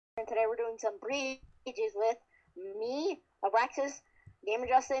today we're doing some bridges with me, Abraxas, Gamer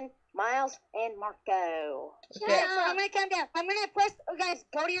Justin, Miles, and Marco. Okay. So I'm gonna count down. I'm gonna press. Oh, guys,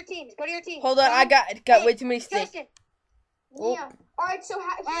 go to your teams. Go to your teams. Hold on, I got way too many sticks. Justin. Yeah. All right. So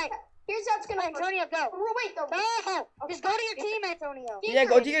here's how it's gonna. Antonio, go. Oh, wait, though. No, just go to your team, Antonio. Yeah,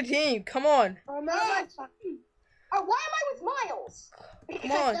 go to your team. Come on. Why am I with Miles?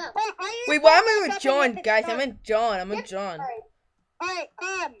 Come on. Oh, Wait, why am I with John, guys? I'm in John. I'm with John. All right.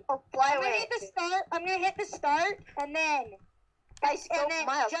 Fly I'm gonna away. hit the start. I'm gonna hit the start, and then. Guys, go, then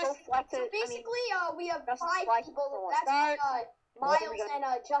Miles, just- go fly to. So basically, we have Justin 5 flies people. forward. That's Start. Miles What are we and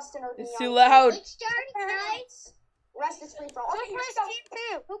Justin are It's the too loud. It's starting, guys. Rest is free for all. Who Okay, pressed so team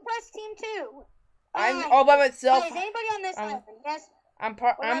 2? Who pressed team 2? I'm all by myself. Hey, is anybody on this island? Yes.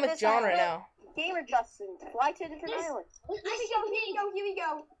 I'm with John right now. Gamer Justin, fly to a different This- island. here we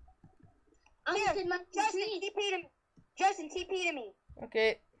go. I'm Here, in my Justin, tree. TP to me. Justin, TP to me.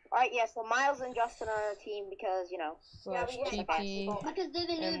 Okay. Alright, yeah, so Miles and Justin are our team because, you know. Slash Yeah, we get TP Because they're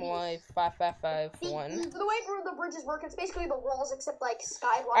the newbies. MY5551. The way the bridges work, it's basically the walls except like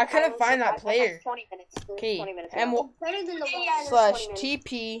skyblock. I couldn't find that That's player. 20 minutes. There's Okay. 20 minutes. M left. Better than the wall. Yeah, slash 20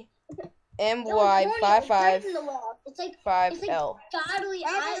 TP No, it's better than the MY555L. wall. It's like bodily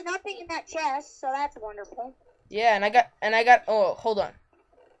There's nothing in that chest, so that's wonderful. Yeah, and I got. Oh, hold on.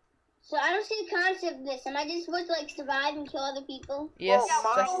 So I don't see the concept of this. Am I just supposed to like survive and kill other people? Yes,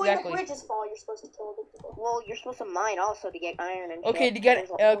 Well, that's when the exactly. bridges fall, you're supposed to kill other people. Well, you're supposed to mine also to get iron and Okay, shit. to get There's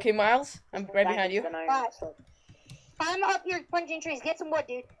a- okay, Miles. I'm right behind you. than iron, Right. so- I'm up here punching trees. Get some wood,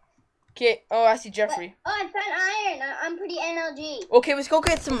 dude. Okay. Oh, I see Jeffrey. Oh, I found iron. I'm pretty NLG. Okay, let's go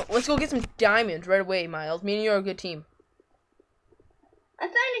get some diamonds right away, Miles. Me and you are a good team. I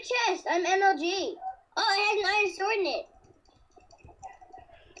found a chest. I'm MLG. Oh, I had an iron sword in it.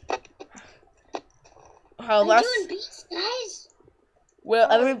 How I'm last? doing beats, guys. Well,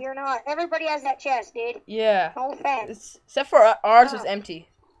 Oh, every, you're not. Everybody has that chest, dude. yeah. No offense. Except for ours was empty.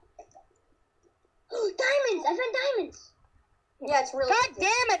 Diamonds. I found diamonds. Yeah, it's really. God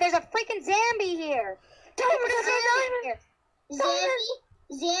damn it! There's a freaking zombie here. Diamond is a diamond here.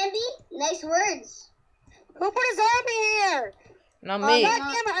 Zambi. Nice words. Who put a zombie here? Not Oh, me. God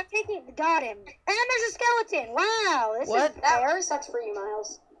damn it! I'm taking. Got him. And there's a skeleton. Wow, this What? is That fair. really sucks for you,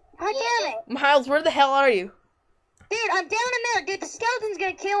 Miles. God damn it, Miles, where the hell are you? dude! I'm down in there, dude. The skeleton's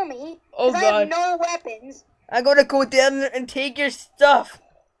gonna kill me. Oh 'cause I have God! no weapons. I'm gonna go down there and take your stuff.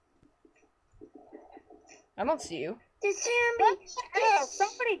 I don't see you. The zombie. Oh,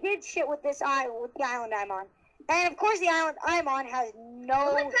 somebody did shit with this island, with the island I'm on. And of course, the island I'm on has no.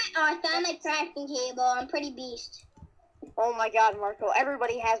 Oh, I found my crafting table. I'm pretty beast. Oh my God, Marco!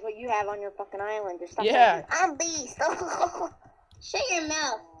 Everybody has what you have on your fucking island. Just stop Yeah. saying, I'm beast. Shut your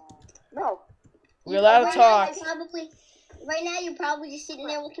mouth. No. We're allowed to Right talk. Right now, you're probably just sitting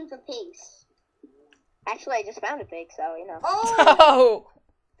there looking for pigs. Actually, I just found a pig, so you know. Oh, Oh.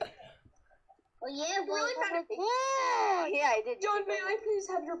 Oh yeah, well, really found a pig. Oh, yeah, I did. John, may I please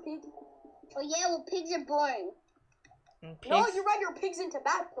have your pig? oh yeah, well, pigs are boring. No, Pigs. you ride your pigs into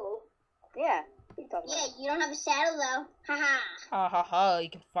that though. Yeah. What are you talking Yeah, about? you don't have a saddle though. Haha. Ha ha ha! You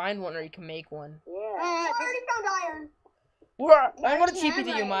can find one or you can make one. Yeah. I already found iron. I'm gonna already TP have to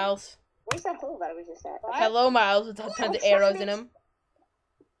you, iron. Miles. Where's that hole that I was just at? Hello, Miles, with a ton of arrows in him.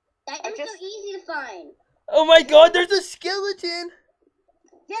 Diamonds just- so easy to find. Oh my God! There's a skeleton.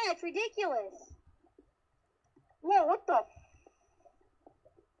 Yeah, it's ridiculous. Whoa, what the?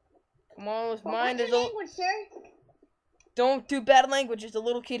 Come on, with Well, mine. what's There's your a. language, sir? Don't do bad language. There's a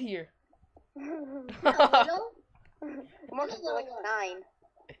little kid here. A little? I'm working for like 9.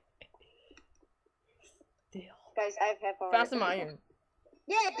 Guys, I have half hour. Found some iron.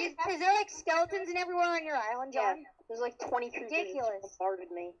 Yeah, dude, is there like skeletons and everywhere on your island, Yeah. John? There's like 20 creatures Ridiculous. that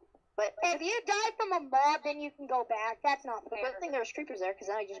bombarded me. But If you die from a mob, then you can go back. That's not the fair. good thing there was creepers there, because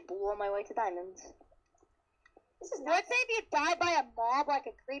then I just blew on my way to diamonds. This is Let's say if you die by a mob like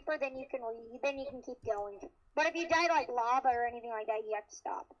a creeper, then you can keep going. But if you die like lava or anything like that, you have to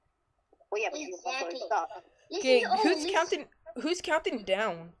stop. Well, yeah, but you also Exactly. stop. Listen Okay, to all who's this- counting? Who's counting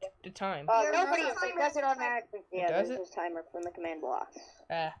down the time? There's Nobody no it does it automatically. Yeah, Does there's it? this timer from the command blocks.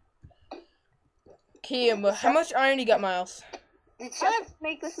 Okay, how much iron you got, Miles? Did Chef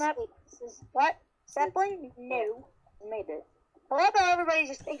make this map? What? Zeppelin? No. He made it. I love how everybody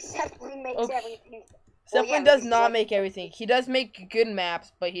just thinks Zeppelin makes Okay. everything. Well, Zeppelin yeah, does because not like- make everything. He does make good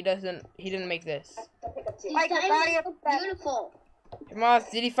maps, but he didn't make this. These Like the body diamonds of look that- beautiful. Miles,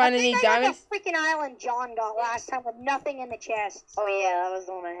 did he find any I got diamonds? the freaking island John got last time with nothing in the chest. Oh yeah, that was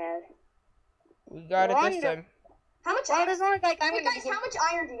the one I had. We got it this Wonder- time. How much Well, iron? as long as like I'm Wait, gonna guys, get- how much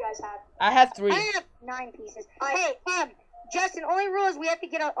iron do you guys have? I have 3. I have 9 pieces. I- Hey, Justin, only rule is we have to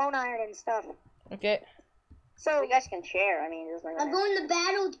get our own iron and stuff. Okay. So You guys can share. I mean, it doesn't really I'm matter. going to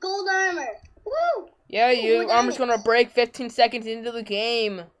battle with gold armor. Woo! Yeah, Ooh, your more armor's gonna diamonds. break 15 seconds into the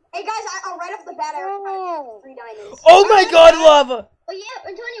game. Hey guys, right off the bat, I have Oh. 3 diamonds. Oh my god, lava! Oh yeah,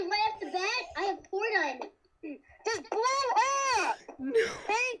 Antonio, right off the bat, I have 4 diamonds. just blow up.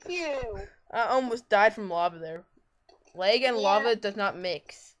 Thank you. I almost died from lava there. Lag and Yeah. lava does not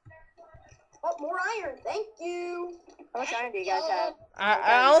mix. Oh, more iron. Thank you. How much iron do you guys have?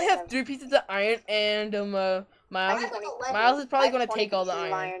 I only have 3 pieces of iron, and I Miles, have 11. Miles is probably I have gonna 20 take all the pieces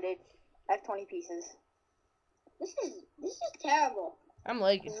of iron. dude. I have 20 pieces. This is terrible. I'm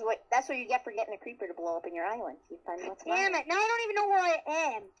lagging. That's what you get for getting a creeper to blow up in your island. You find what's Damn it! Now I don't even know where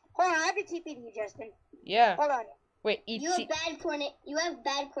I am. Hold on, I have to TP to you, Justin. Yeah. Hold on. Wait, eat. You have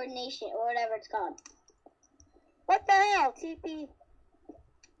bad coordination or whatever it's called. What the hell, TP?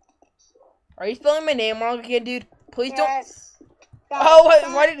 Are you spelling my name wrong again, dude? Please Yes. don't. Oh,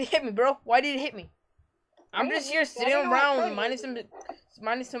 why did it hit me, bro? Why did it hit me? I'm Why just did here it- I sitting don't know why it around, put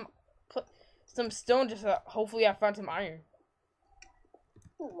minus some stone. Just hopefully I found some iron.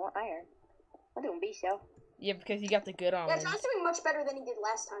 Ooh, more iron. I'm doing B show. Yeah, because you got the good on. Yeah, John's doing much better than he did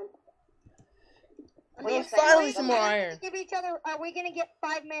last time. We Yeah, finally so- some more iron. Give each other. Are we gonna get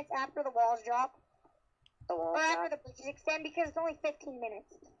 5 minutes after the walls drop, The wall or after drop. the bridges extend? Because it's only 15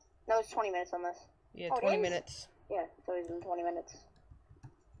 minutes. No, it's 20 minutes on this. Yeah, Oh, it 20 is? minutes. Yeah, so it's in 20 minutes.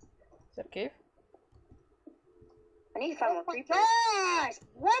 Is that a cave? I need to find more Oh my creepers. gosh!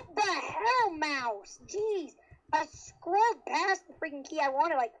 What the hell, mouse? Jeez, I scrolled past the freaking key I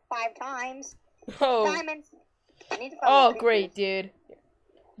wanted like 5 times. Oh. Diamonds. I need to find more Oh, creepers. great, dude.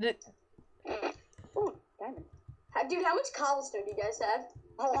 Ooh, diamond. Dude, how much cobblestone do you guys have?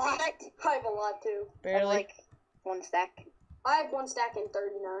 A lot. I have a lot too. I have Barely. like 1 stack. I have 1 stack and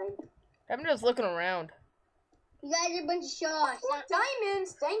 39. I'm just looking around. You guys are a bunch of show-offs. More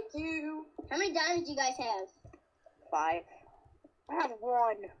diamonds. Thank you. How many diamonds do you guys have? 5. I have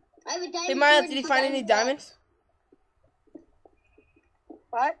 1. I have a diamond. Hey, Miles, sword did you and find any diamond diamonds?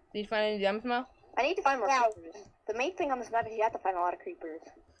 What? Did you find any diamonds, Miles? I need to find more Yeah. creepers. The main thing on this map is you have to find a lot of creepers.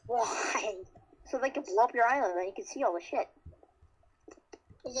 Why? So they can blow up your island and you can see all the shit.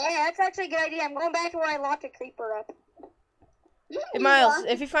 Yeah, that's actually a good idea. I'm going back to where I locked a creeper up. Hey, Miles,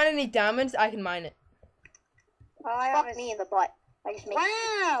 if you find any diamonds, I can mine it. I have Fuck a... me in the butt. I just made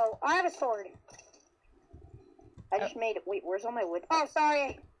Wow! I have a sword. it. Wait, where's all my wood? Oh,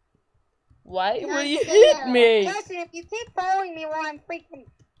 sorry. Why Not will you fair. hit me? Justin, if you keep following me while I'm freaking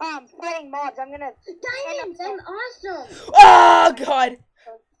fighting mobs, I'm gonna. Diamonds! I'm awesome! Oh, God.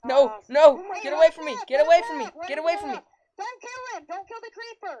 No, Uh, no. wait, Get away wait from me. up, Get wait away from me. up, wait Get away from me. up. Don't kill him! Don't kill the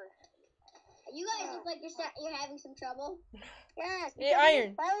creeper! You guys look like you're having some trouble. Yes, Hey, because he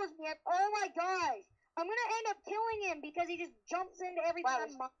Iron. just follows me. Oh my gosh! I'm gonna end up killing him because he just jumps into everything Wow.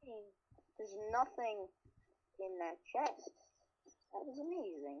 I'm mining. There's nothing in that chest. That was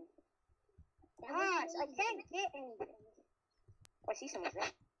amazing. Gosh, I can't get anything. Oh, I see someone's there.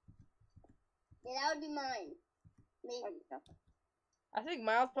 Yeah, that would be mine. Maybe. No. I think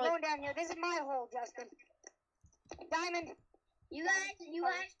Miles probably. Going down here. This is my hole, Justin. Diamond. You guys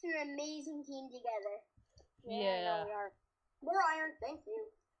are an amazing team together. I Yeah. know we are. More iron. Thank you.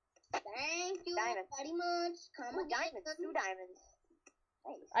 Thank you Diamond. very much. Come Ooh, on, diamonds. 2 diamonds.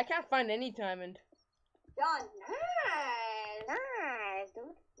 Nice. I can't find any diamond. John. Nice. Nice,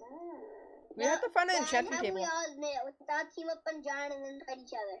 dude. We have to find an John, enchanting how do we table. all admit? Let's all team up on John and then fight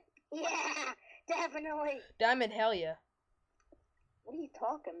each other. Yeah, definitely. Diamond, hell yeah. What are you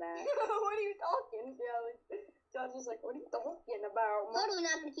talking about? What are you talking about? John's just like, what are you talking about? Totally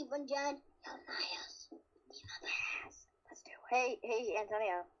not gonna keep on John. Yo, Miles. Let's do it. Hey,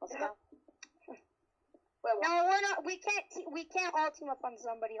 Antonio. Let's go. Wait, what? No, we're not. We can't all team up on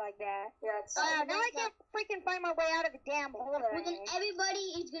somebody like that. Yeah, it's Now I can't freaking find my way out of the damn hole that Well, I'm then in. everybody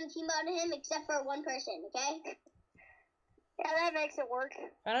is gonna team out on him except for one person, okay? Yeah, that makes it work.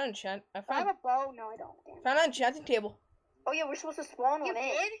 Found an enchant. I I have found a bow. No, I don't. Damn. an enchanting table. Oh, yeah, we're supposed to spawn You one in.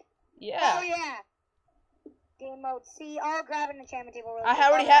 did? Yeah. Oh yeah. Game mode. See, I'll grab an enchantment table. Really I quick.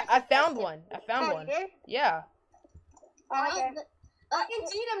 already have. I found one. I Oh, found you one. did? Yeah. Oh, okay.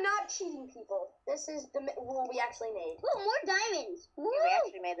 Indeed, I'm not cheating, people. This is the rule we actually made. Ooh, more diamonds. Woo! Yeah, we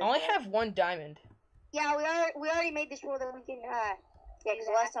actually made this. I only rule. have 1 diamond. Yeah, we already made this rule that we can. Yeah, because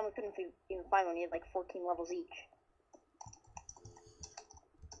the last time we couldn't even find one. We had like 14 levels each.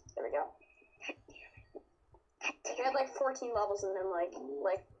 There we go. We had like 14 levels and then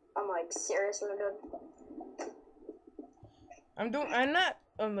I'm like serious when I'm done. I'm not.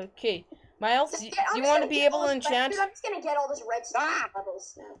 Okay. Miles, Just do get- I'm you just want to gonna be get able all to this enchant? Dude, I'm just gonna get all this redstone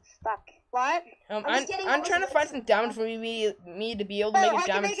levels now. Stuck. What? I'm just getting I'm all trying to this find some diamonds for me to be able to Oh, make I a can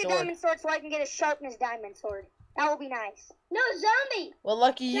diamond make a sword. diamond sword so I can get a sharpness diamond sword. That will be nice. No, zombie. Well,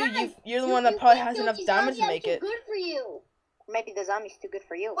 lucky you. Guys, You're the one that probably has enough Zombie, diamonds to I'm make too it. good for you. Maybe the zombie's too good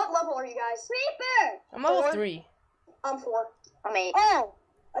for you. What level are you guys? Creeper. I'm level 4. 3. I'm 4. I'm 8. Oh,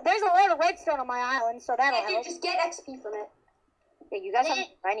 there's a lot of redstone on my island, so that'll Yeah, dude, help. just get XP from it. Yeah, you guys have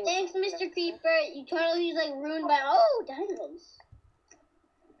mining. Thanks, Mr. Creeper. You totally like ruined my. Oh, diamonds.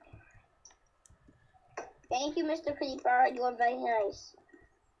 Thank you, Mr. Creeper. You are very nice.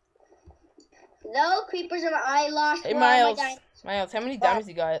 No creepers and I lost Hey, one of my Miles. diamonds. Miles, how many diamonds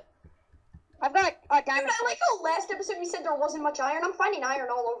you got? I've got a Dude, diamond I sword. like the last episode we said there wasn't much iron. I'm finding iron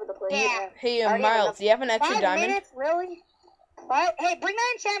all over the place. Yeah. Hey, already have Miles, enough- do you have an extra 5 diamond? minutes, really? What? Hey, bring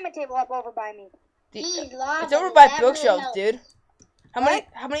that enchantment table up over by me. Jeez, lava. It's over by that really bookshelves, helps. dude. How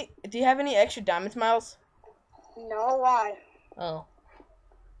many? Do you have any extra diamonds, Miles? No, why? Oh.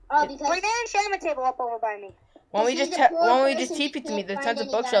 Oh, because Bring that enchantment table up over by me. Why don't we This just is a poor why don't we just person TP to me? can't There's find tons of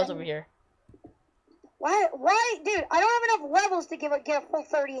any bookshelves diamonds. over here. Why, dude? I don't have enough levels to get a full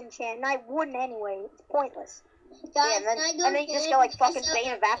 30 enchant, and I wouldn't anyway. It's pointless. guys, Yeah, and can I go then you just finish get like my fucking stuff?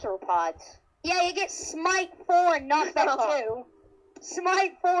 Bane of Arthropods. Yeah, you get Smite 4 and Knockback 2.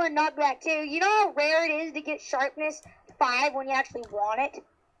 Smite 4 and Knockback 2. You know how rare it is to get Sharpness 5 when you actually want it?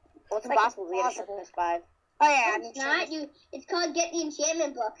 Well, it's Like, impossible to get a impossible. sharpness 5. Oh yeah, I No, mean, it's not. It's called Get the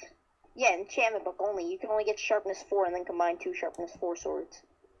Enchantment Book. Yeah, enchantment book only. You can only get sharpness 4 and then combine 2 sharpness 4 swords.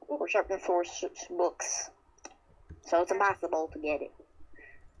 Or sharpness 4 books. So it's impossible to get it.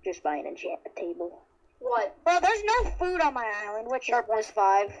 Just buy an enchantment table. What? Well, there's no food on my island, which is Sharpness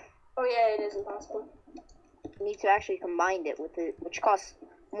 5. Oh yeah, it is impossible. You need to actually combine it with it, which costs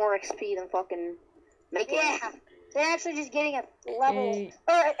more XP than fucking making it. yeah. They're actually just getting a level. Hey.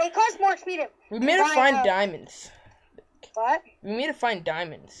 Or it costs more XP to. We need to Buy find a- diamonds. What? We need to find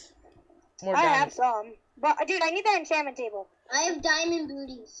diamonds. More I have diamonds. some, but dude, I need that enchantment table. I have diamond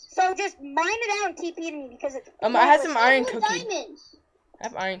booties. So just mine it out and TP to me because it's. I have some iron Ooh, cooking. diamonds. I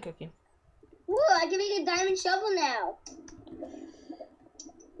have iron cooking. Ooh, I can make a diamond shovel now.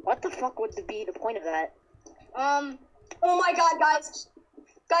 What the fuck would be the point of that? Oh my god, guys.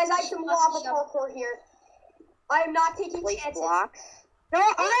 Guys, I have some lava parkour here. I am not taking Place chances. blocks? No,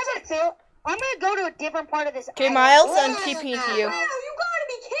 I haven't filled. I'm gonna go to a different part of this. Okay, island. Miles, I'm Wow. TPing to Wow, you. you gotta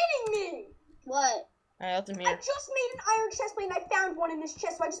be kidding me! What? Alright, I'm I here. just made an iron chest plate and I found one in this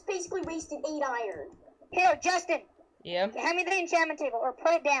chest, so I just basically wasted 8 iron. Here, Justin, Yeah. hand me the enchantment table or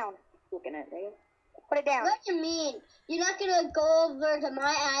put it down. Looking at it. Put it down. What do you mean? You're not gonna go over to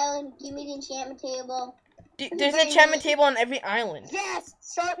my island, give me the enchantment table? There's an enchantment table on every island. Yes,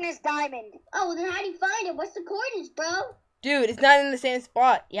 sharpness diamond. Oh, well, then how do you find it? What's the coordinates, bro? Dude, it's not in the same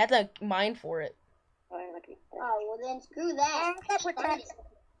spot. You have to mine for it. Oh, well, then screw I'm that. gonna pretend.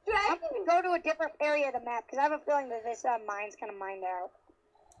 Dude, I I'm gonna go to a different area of the map because I have a feeling that this mine's kind of mined out.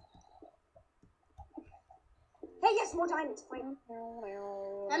 Hey, yes, more diamonds. Wait.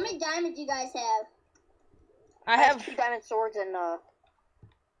 How many diamonds do you guys have? I have. 2 diamond swords and 4.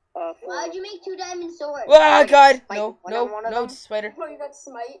 Why would you make 2 diamond swords? Oh God! Like, No, one no, on one of no, them? spider. Oh, you got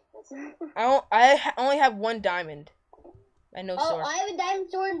smite. Only have 1 diamond. And no Oh, sword. I have a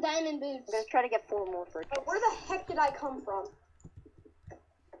diamond sword and diamond boots. I'm gonna try to get 4 more for it. But where the heck did I come from?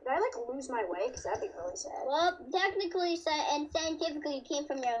 Did I, like, lose my way? Because that'd be really sad. Well, technically and scientifically, it came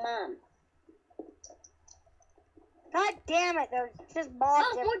from your mom. God damn it! There's just mobs.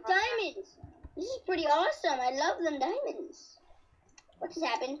 Oh, more everywhere. diamonds! This is pretty awesome. I love them diamonds. What just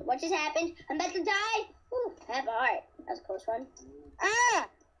happened? What just happened? I'm about to die. Ooh, I have a heart. That was a close one. Ah,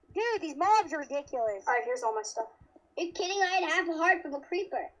 dude, these mobs are ridiculous. Alright, here's all my stuff. You're kidding? I had half a heart from a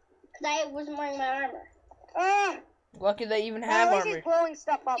creeper. Because I wasn't wearing my armor. Ah, Lucky they even have at least armor. he's blowing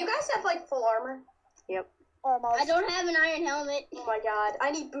stuff up. You guys have, like, full armor? Almost. I don't have an iron helmet. Oh my god,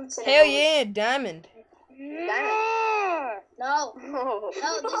 I need boots and Hell yeah, diamond. Ah. No. Oh.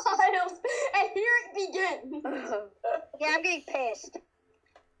 No, this is... Miles, and here it begins. Yeah, I'm getting pissed.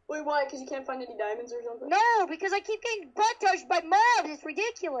 Wait, why? Because you can't find any diamonds or something? No, because I keep getting butt touched by mobs. It's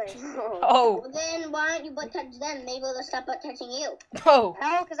ridiculous. Oh, Well, then why don't you butt touch them? Maybe they'll stop butt touching you. oh,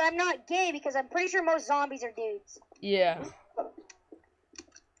 No, because I'm not gay. Because I'm pretty sure most zombies are dudes. yeah.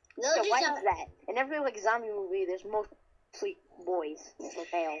 They'll So just why stop... is that? In every like zombie movie, there's mostly boys with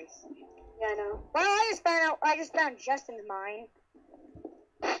males. Yeah, I know. Well, I just found Justin's mine.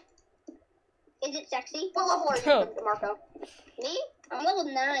 Is it sexy? What level are you, Marco? Me? I'm level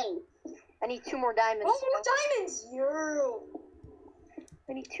 9. I need 2 more diamonds. Oh, more diamonds! Yo!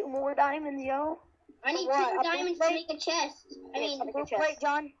 I need 2 more diamonds, yo. I need What, 2 a diamonds blue to plate? make a chest. I Yeah, mean, something- Blue chest. plate,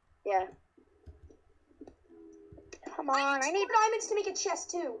 John. Yeah. Come on, I need. more diamonds to make a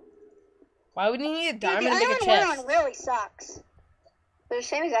chest, too. Why would you need a Dude, diamond the to make island a we're chest? on really sucks. They're the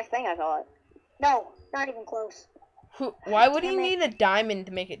same exact thing, I thought. No, not even close. Why would Damn you it. need a diamond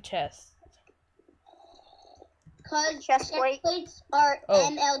to make a chest? Because Chest chest plate. plates are Oh.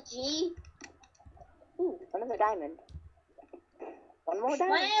 MLG. Ooh, another diamond. One more My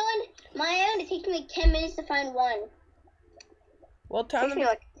diamond. island, it takes me like 10 minutes to find one. Well, time Takes me to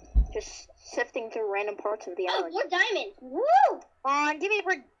like just sifting through random parts of the Oh, island. more diamonds. Woo! Come on, give me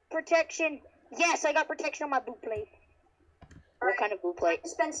protection. Yes, I got protection on my boot plate. What kind of blue plate?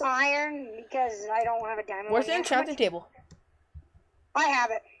 Spend some. Iron, because I don't have a diamond. Where's one the yet. enchanting table? I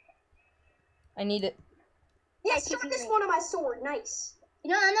have it. I need it. Yes, Hey, sharpness TP. one on my sword. Nice.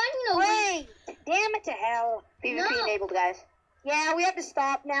 You know, I'm not even gonna wait. Wait, damn it to hell. PvP No. enabled, guys. Yeah, we have to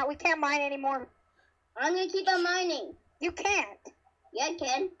stop now. We can't mine anymore. I'm gonna keep on mining. You can't. Yeah, I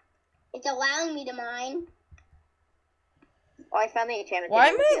can. It's allowing me to mine. Oh, I found the enchantment Why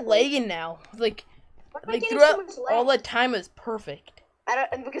am table. I lagging now? Like Why am I getting throughout so much lag? all the time is perfect. I don't,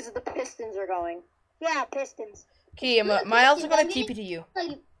 and because the pistons are going. Yeah, pistons. Okay, Look, Miles, look, I'm gonna I need- TP to you.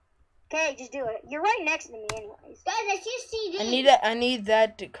 Like, Okay, just do it. You're right next to me anyways. guys, I see a CD. I need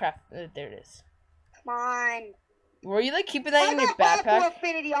that to craft. There it is. Come on. Were you like keeping that I in your got Aqua backpack?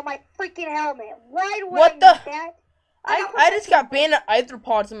 Affinity on my freaking helmet. Why do What I the- need that? I just got banned of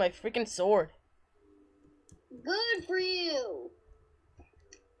arthropods in my freaking sword. Good for you.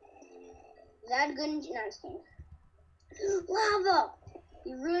 Is that good? No, I'm just kidding. Lava!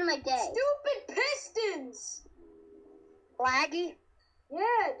 You ruined my day. Stupid pistons. Laggy?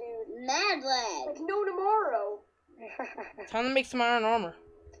 Yeah, dude. Mad lag. Like no tomorrow. Time to make some iron armor.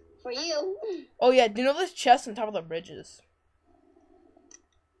 For you. Oh yeah, do you know there's chests on top of the bridges?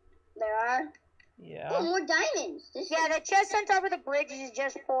 There are. Oh, Yeah. more diamonds. This Yeah, is the chest on top of the bridge is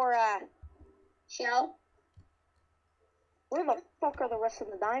just for, shell. Where the fuck are the rest of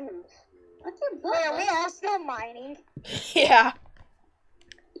the diamonds? What's your butt? wait, are we all still mining? Yeah.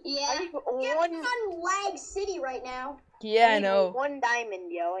 Yeah. I need Yeah, one. I'm on Lag City right now. Yeah, I need know. One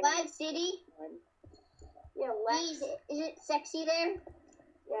diamond, yo. I Lag need City. one. Yeah, Please, is it sexy there?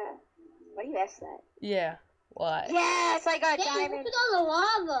 Yeah. Why do you ask that? Yeah. Why? Yes, I got Dang, look diamond. at all the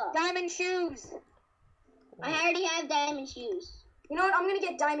lava. Diamond shoes. I already have diamond shoes. You know what? I'm gonna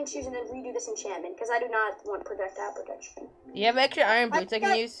get diamond shoes and then redo this enchantment because I do not want projectile protection. You have extra iron boots I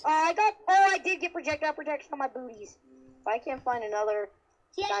can use? I did get projectile protection on my booties. I can't find another.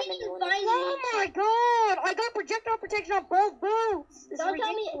 See, I can't Diamond even one. find Oh it. my god, I got projectile protection on both boots. This Don't is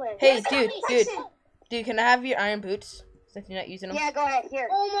tell me- ridiculous. Hey, Yes, dude, I dude, Protection. dude, can I have your iron boots? Since you're not using them? Yeah, go ahead, here.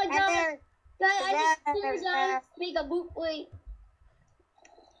 Oh my And god. there, Guys, I just Yeah, figured yeah. out to make a boot plate.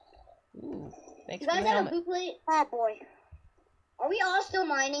 Ooh, thanks You for guys the have a helmet. boot plate? oh boy. Are we all still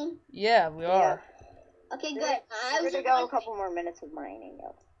mining? Yeah, we are. Okay, good. I'm I was gonna just go a wondering- couple more minutes of mining,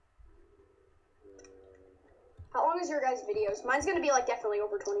 yo. How long is your guys' videos? Mine's gonna be like definitely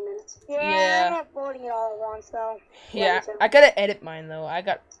over 20 minutes. Yeah. I'm not voting it all at once though. Yeah, me too. I gotta edit mine though.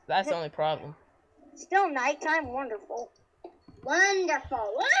 That's the only problem. Still nighttime, wonderful.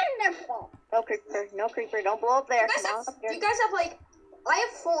 Wonderful, wonderful. No creeper, no creeper. Don't blow up there. You guys Come on have, up here. you guys have like, I have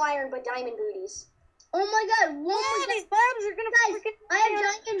full iron but diamond booties. Oh my god, one Yeah, more these bombs are gonna Guys, freaking. I have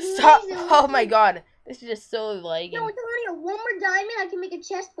diamond booties. Stop! and Oh one my more- god, this is just so lagging. No, it's already one more diamond. I can make a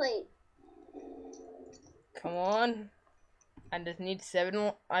chest plate. Come on. I just need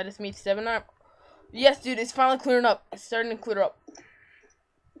 7. I just need 7 iron. Yes, dude, it's finally clearing up. It's starting to clear up.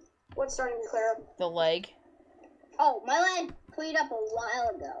 What's starting to clear up? The lag. Oh, my lag cleared up a while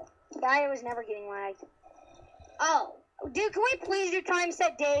ago. I was never getting lagged. Oh, Dude, can we please do time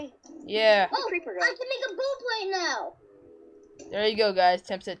set day? Yeah. oh, creeper I go? can make a boot plate now. There you go, guys.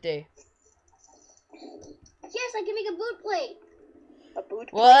 Temp set day. Yes, I can make a boot plate. A boot.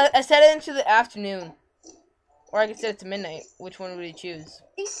 Well, I set it into the afternoon. Or I can set it to midnight. Which one would you choose?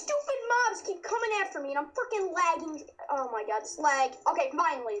 These stupid mobs keep coming after me and I'm freaking lagging. Oh my god, this lag. Okay,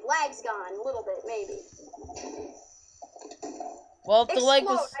 finally, lag's gone. A little bit, maybe. Well, if the lag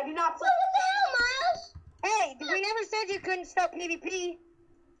Explode. was... I do not. What the hell, Miles? Hey, we never said you couldn't stop PvP.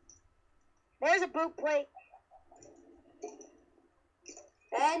 There's a boot plate.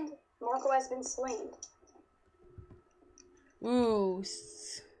 And Marco has been slain. Ooh.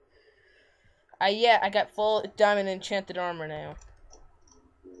 Yeah, I got full diamond enchanted armor now.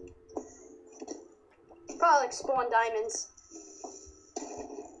 Probably like spawn diamonds.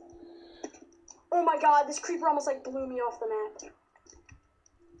 Oh my god, this creeper almost like blew me off the map.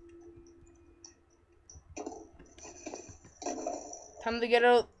 Time to get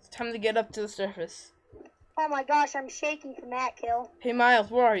out. Time to get up to the surface. Oh my gosh, I'm shaking from that kill. Hey, Miles,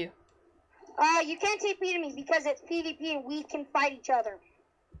 where are you? You can't TP to me because it's PvP and we can fight each other.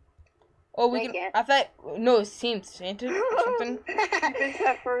 Oh, we They can. can't. I thought no, it's Team Santa or something.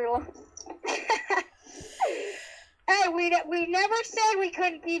 Except for real. Hey, we never said we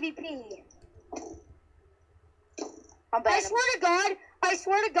couldn't PvP. I'm I bad. swear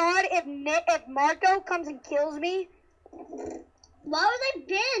to God, if Marco comes and kills me, Why was I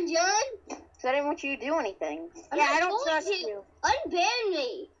banned, John? So I didn't want you to do anything. I'm yeah, not I don't going trust to. you. Unban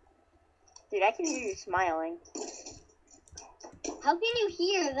me. Dude, I can hear you smiling. How can you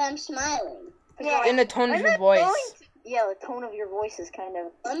hear that I'm smiling? Yeah. In the tone of I'm your not voice. going to- Yeah, the tone of your voice is kind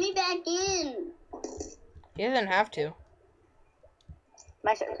of... Let me back in. He doesn't have to.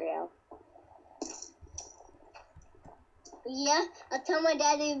 My server, yeah. Yeah, I'll tell my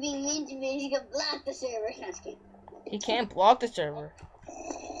dad he's being mean to me and he can block the server. No, just kidding. He can't block the server.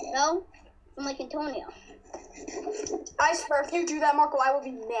 No? I'm like Antonio. I swear, if you do that, Marco, I will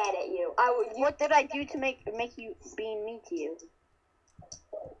be mad at you. I will. What did I do to make you being mean to you?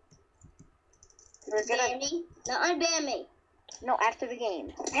 We're Ban gonna... me? No, unban me. No, after the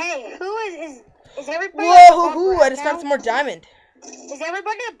game. Hey, who is everybody Whoa, above hoo, I ground just got now? some more diamond. Is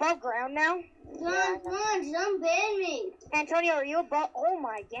everybody above ground now? John, come on, just unban me. Antonio, are you above? Oh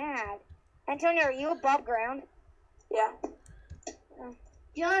my God. Antonio, are you above ground? Yeah.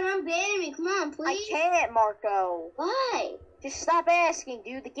 John, unban me. Come on, I please. can't, Marco. Why? Just stop asking,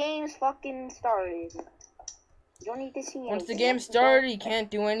 dude. The game's fucking started. You don't need to see Once the anything. game started, you can't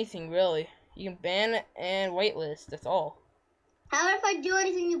do anything really. You can ban and waitlist. That's all. How if I do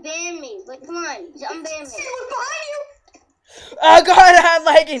anything to ban me? Like, come on, just unban See, me. look behind you. Oh god, I'm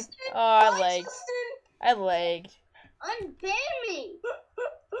lagging. Oh, I Hi, lagged. Justin. I lagged. Unban me.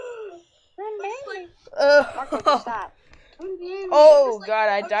 Marco, just Oh, stop. Unban me. oh Just like- god,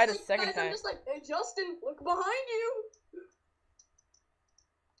 I I'm died a just like, second guys, time. I'm just like, hey, Justin, look behind you.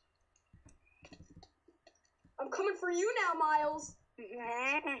 I'm coming for you now, Miles.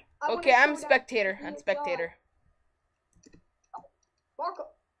 I wanna Okay, I'm show that spectator. to I'm you, spectator. John. Marco.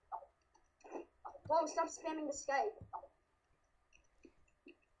 Whoa, stop spamming the Skype.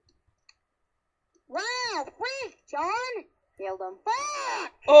 Wow, freak, John. Yelled him.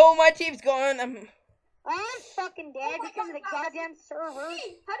 Fuck. Oh, my team's gone. I'm fucking dead Oh my because of the God, goddamn server.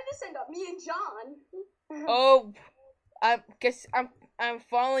 Hey, how did this end up? Me and John. oh, I guess I'm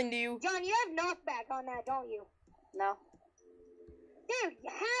following you. John, you have knockback on that, don't you? No. Dude,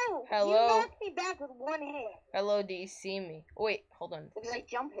 how? Hello? You knocked me back with one hit. Hello, do you see me? Wait, hold on. Because I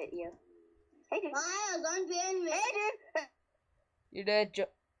jump hit you. Hey, dude. Miles, unban me. Hey, dude. You dead,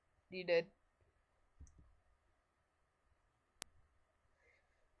 you dead.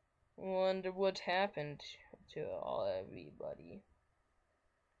 Wonder what happened to everybody.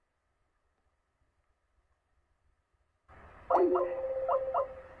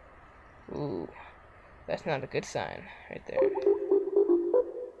 Ooh, that's not a good sign right there.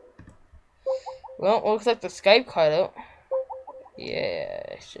 Well, looks like the Skype cut out. Yeah,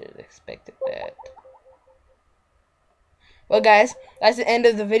 I should have expected that. Well, guys, that's the end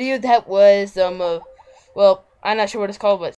of the video. That was well, I'm not sure what it's called, but